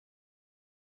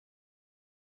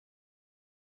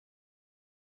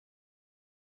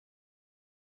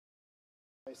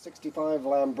65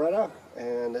 Lambretta,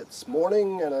 and it's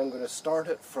morning, and I'm going to start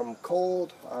it from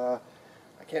cold. I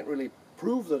can't really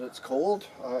prove that it's cold,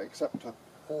 except to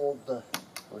hold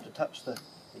or to touch the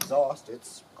exhaust.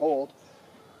 It's cold.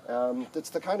 It's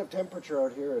the kind of temperature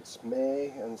out here. It's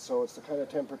May, and so it's the kind of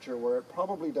temperature where it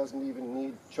probably doesn't even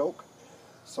need choke.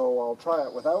 So I'll try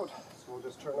it without. So we'll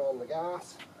just turn on the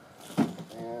gas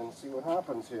and see what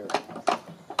happens here.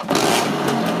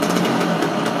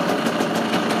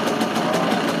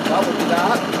 That would be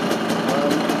that.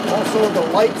 Also, the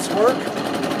lights work.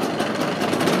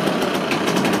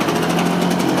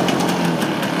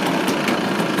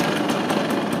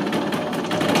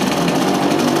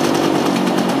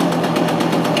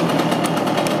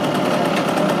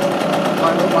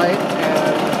 Pilot light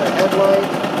and the headlight.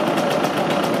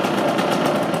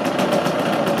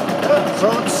 Yeah, so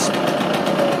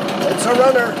it's a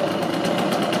runner.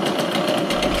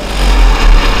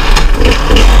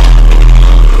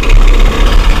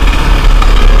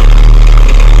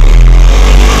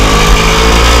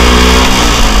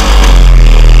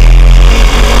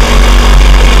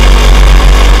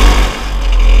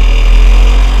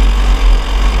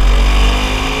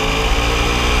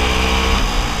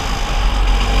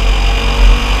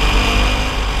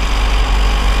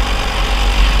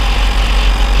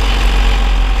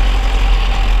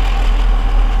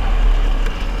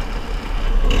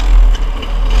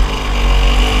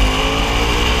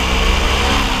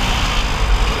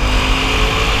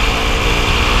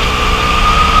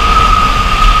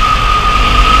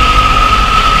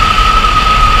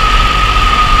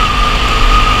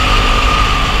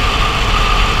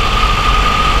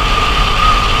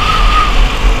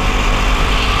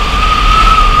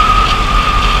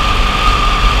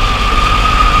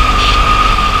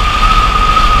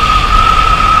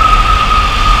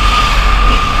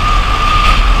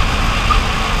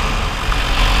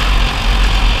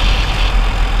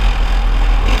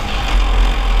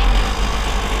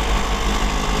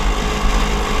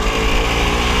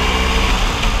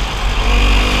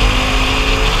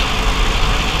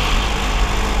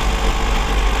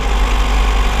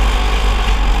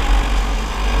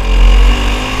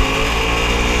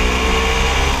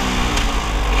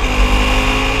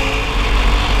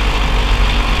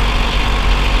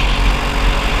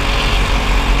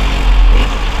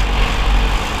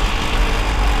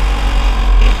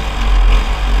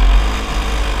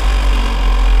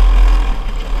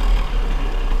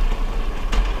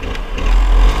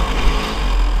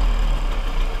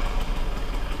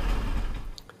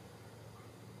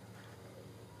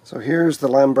 So here's the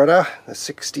Lambretta, the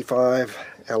 65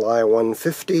 Li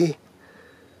 150.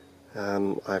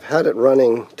 I've had it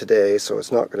running today, so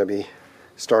it's not going to be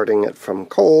starting it from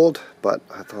cold, but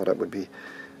I thought it would be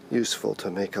useful to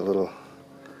make a little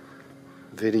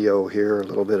video here, a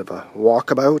little bit of a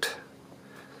walkabout.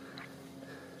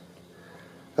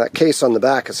 That case on the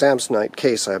back, a Samsonite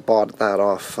case, I bought that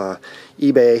off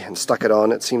eBay and stuck it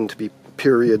on. It seemed to be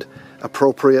period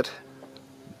appropriate.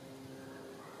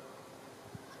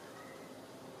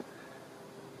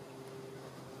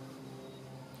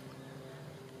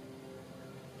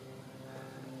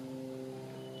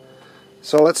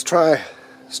 So let's try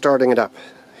starting it up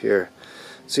here.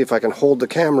 See if I can hold the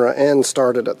camera and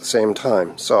start it at the same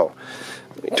time. So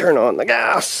let me turn on the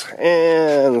gas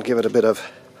and give it a bit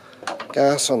of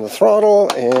gas on the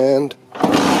throttle and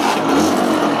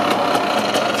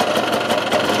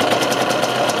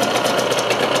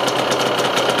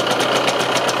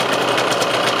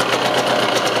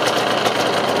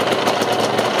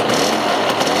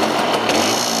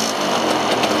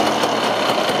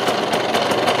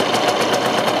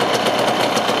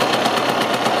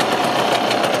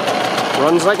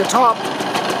runs like a top.